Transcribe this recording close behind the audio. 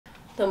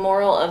The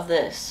moral of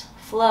this: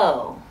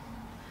 flow.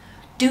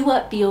 Do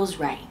what feels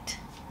right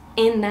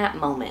in that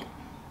moment.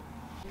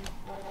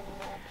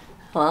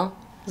 Hello?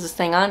 Is this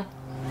thing on?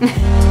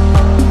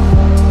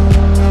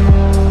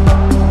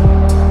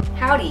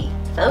 Howdy,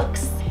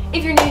 folks.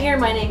 If you're new here,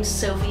 my name's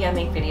Sophie. I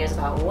make videos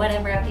about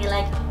whatever I feel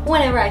like,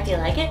 whenever I feel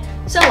like it.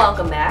 So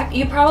welcome back.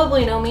 You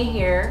probably know me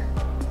here,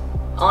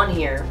 on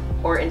here,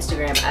 or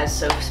Instagram as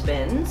Soph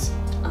Spins.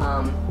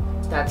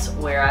 That's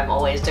where I've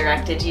always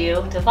directed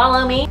you to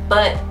follow me.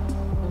 But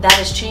that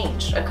has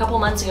changed. A couple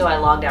months ago, I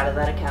logged out of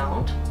that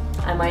account.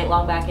 I might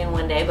log back in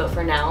one day, but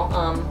for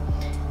now,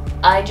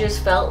 I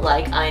just felt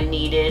like I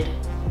needed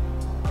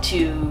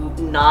to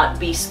not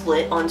be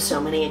split on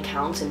so many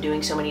accounts and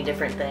doing so many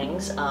different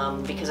things,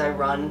 because I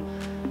run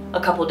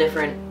a couple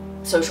different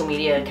social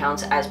media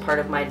accounts as part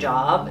of my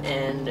job,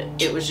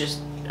 and it was just,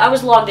 I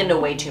was logged into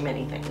way too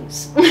many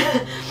things.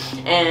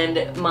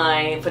 And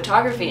my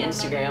photography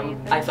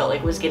Instagram, I felt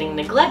like was getting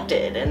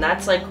neglected, and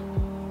that's like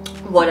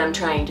what I'm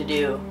trying to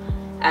do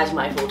as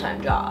my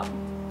full-time job,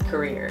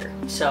 career.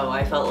 So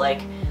I felt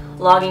like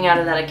logging out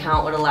of that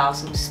account would allow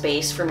some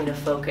space for me to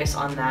focus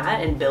on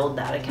that and build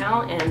that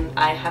account, and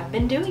I have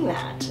been doing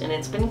that, and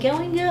it's been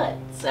going good.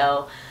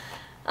 So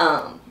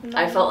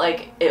I felt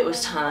like it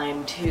was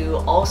time to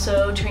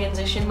also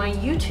transition my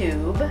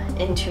YouTube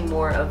into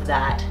more of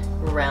that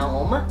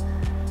realm.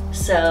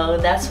 So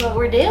that's what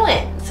we're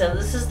doing. So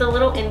this is the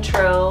little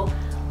intro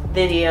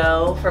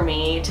video for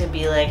me to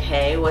be like,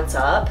 hey, what's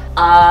up?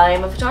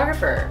 I'm a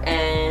photographer,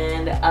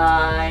 and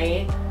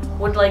I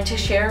would like to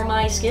share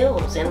my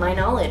skills and my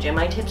knowledge and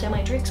my tips and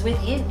my tricks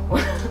with you.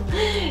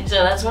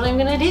 So that's what I'm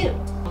gonna do.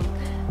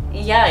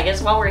 Yeah, I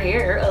guess while we're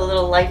here, a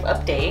little life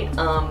update.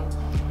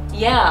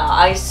 Yeah,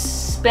 I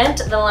spent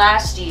the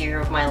last year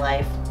of my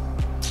life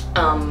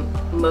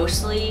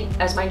mostly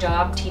as my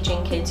job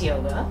teaching kids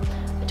yoga.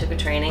 I took a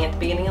training at the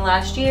beginning of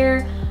last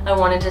year. I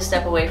wanted to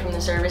step away from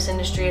the service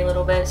industry a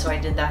little bit, so I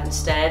did that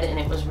instead, and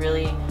it was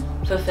really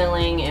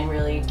fulfilling and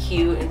really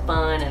cute and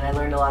fun, and I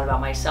learned a lot about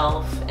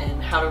myself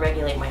and how to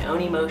regulate my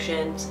own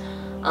emotions.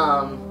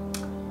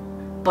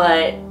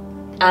 But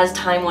as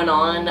time went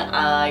on,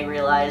 I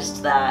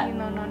realized that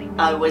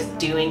I was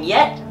doing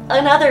yet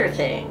another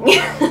thing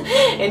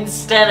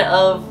instead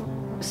of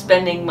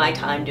spending my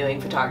time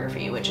doing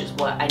photography, which is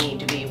what I need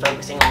to be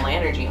focusing all my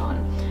energy on.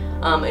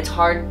 It's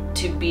hard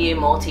to be a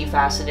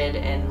multifaceted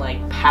and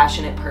like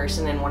passionate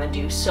person and want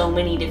to do so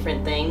many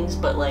different things,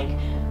 but like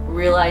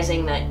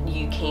realizing that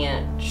you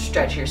can't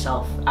stretch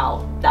yourself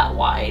out that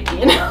wide,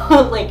 you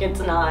know? Like it's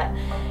not,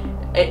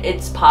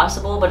 it's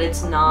possible, but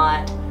it's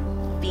not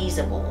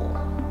feasible.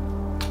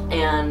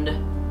 And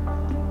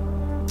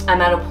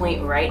I'm at a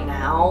point right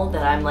now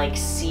that I'm like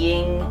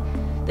seeing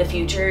the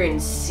future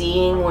and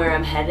seeing where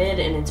I'm headed,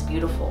 and it's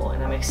beautiful,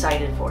 and I'm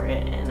excited for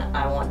it, and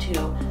I want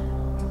to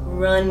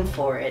run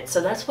for it.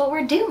 So that's what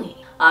we're doing.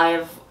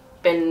 I've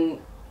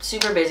been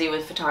super busy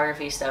with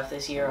photography stuff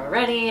this year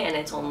already, and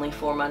it's only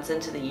 4 months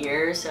into the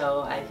year,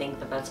 so I think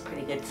that that's a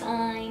pretty good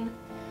sign,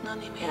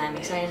 and I'm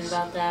excited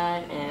about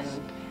that and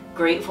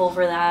grateful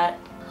for that.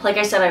 Like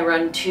I said, I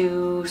run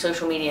 2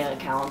 social media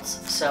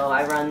accounts. So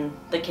I run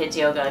the kids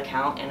yoga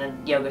account and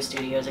a yoga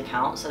studios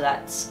account, so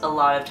that's a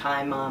lot of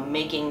time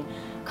making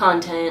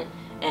content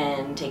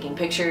and taking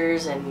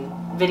pictures and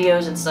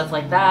videos and stuff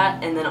like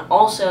that. And then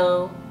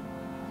also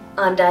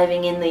I'm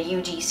diving in the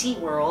UGC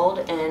world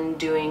and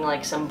doing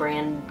like some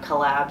brand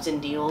collabs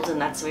and deals, and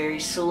that's very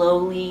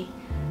slowly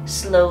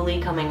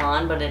coming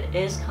on, but it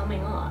is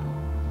coming on,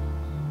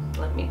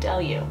 let me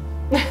tell you.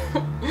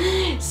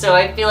 So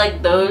I feel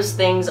like those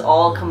things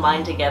all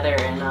combine together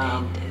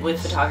and with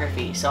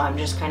photography. So I'm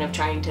just kind of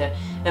trying to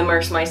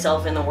immerse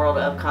myself in the world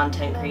of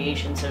content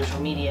creation,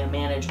 social media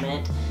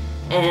management,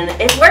 and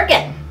it's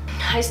working.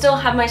 I still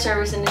have my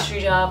service industry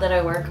job that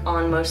I work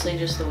on mostly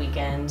just the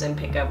weekends and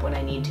pick up when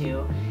I need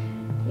to,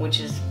 which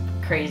is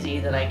crazy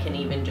that I can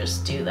even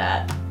just do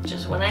that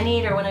just when I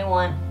need or when I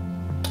want.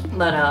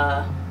 But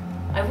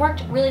I've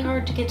worked really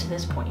hard to get to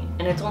this point,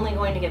 and it's only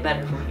going to get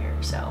better from here.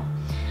 So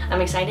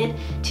I'm excited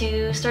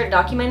to start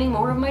documenting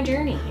more of my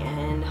journey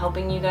and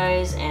helping you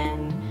guys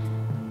and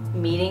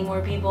meeting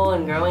more people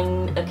and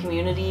growing a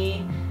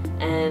community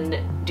and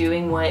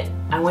doing what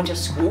I went to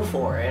school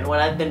for and what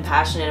I've been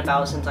passionate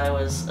about since I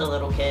was a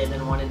little kid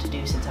and wanted to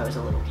do since I was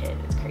a little kid.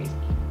 It's crazy.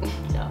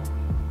 So,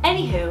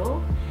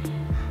 anywho,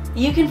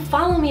 you can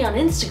follow me on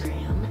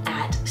Instagram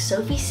at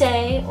Sophie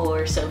Seay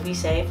or Sophie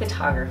Seay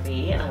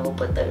Photography, and I will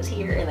put those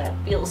here, and that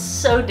feels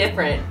so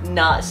different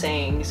not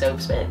saying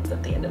Soph Spins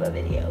at the end of a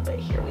video, but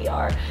here we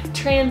are.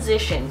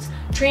 Transitions,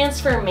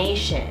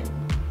 transformation,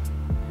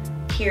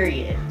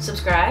 period.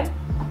 Subscribe,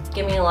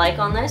 give me a like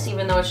on this,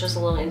 even though it's just a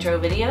little intro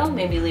video.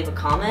 Maybe leave a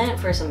comment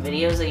for some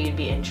videos that you'd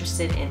be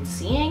interested in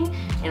seeing,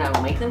 and I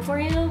will make them for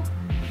you.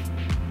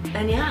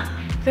 And yeah,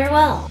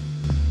 farewell.